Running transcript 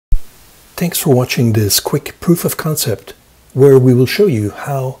Thanks for watching this quick proof of concept where we will show you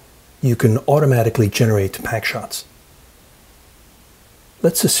how you can automatically generate Packshots.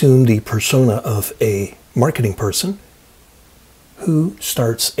 Let's assume the persona of a marketing person who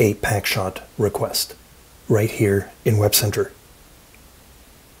starts a Packshot request right here in WebCenter.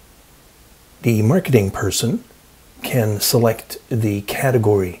 The marketing person can select the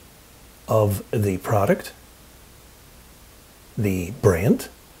category of the product, the brand,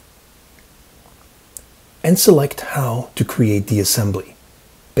 and select how to create the assembly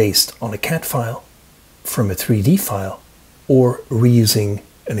based on a CAD file, from a 3D file, or reusing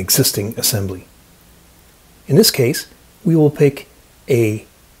an existing assembly. In this case, we will pick a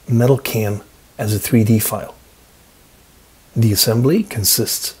metal can as a 3D file. The assembly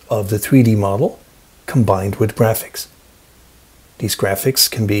consists of the 3D model combined with graphics. These graphics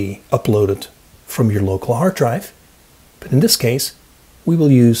can be uploaded from your local hard drive, but in this case, we will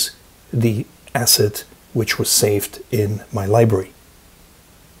use the asset which was saved in my library.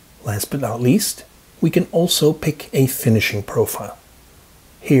 Last but not least, we can also pick a finishing profile.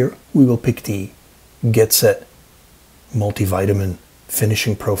 Here we will pick the Get Set multivitamin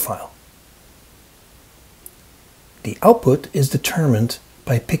finishing profile. The output is determined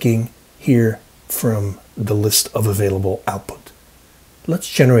by picking here from the list of available output. Let's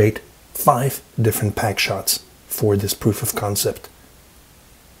generate 5 different Packshots for this proof of concept.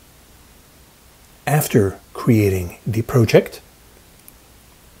 After creating the project,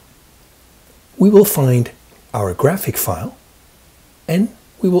 we will find our graphic file, and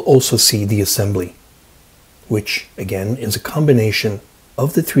we will also see the assembly, which again is a combination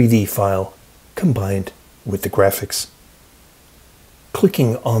of the 3D file combined with the graphics.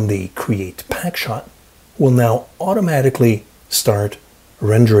 Clicking on the Create Packshot will now automatically start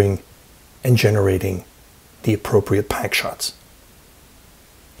rendering and generating the appropriate Packshots.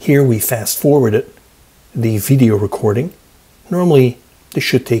 Here we fast forwarded the video recording. Normally this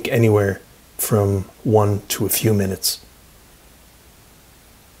should take anywhere from 1 to a few minutes.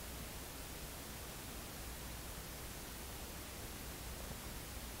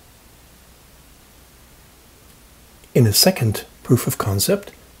 In a second proof of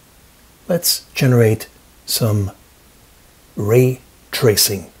concept, let's generate some ray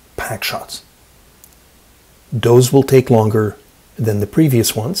tracing Packshots. Those will take longer than the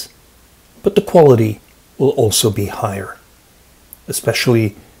previous ones, but the quality will also be higher,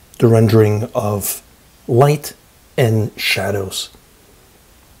 especially the rendering of light and shadows.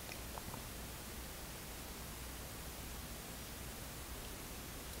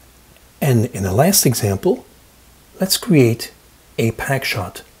 And in the last example, let's create a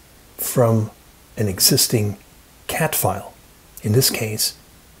Packshot from an existing CAD file, in this case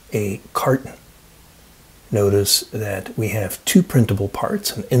a carton. Notice that we have 2 printable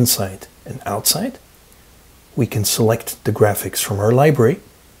parts, an inside and outside. We can select the graphics from our library.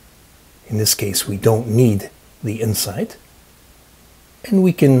 In this case, we don't need the inside. And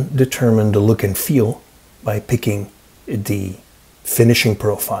we can determine the look and feel by picking the finishing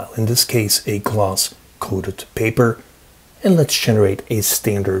profile, in this case a gloss coated paper, and let's generate a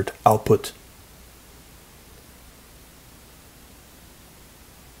standard output.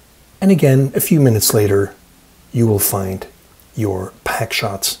 And again, a few minutes later, you will find your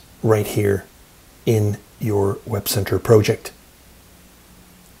Packshots right here in your WebCenter project.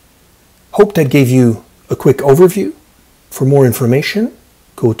 Hope that gave you a quick overview. For more information,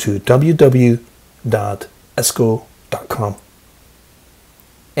 go to www.esko.com.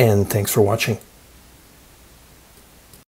 And thanks for watching.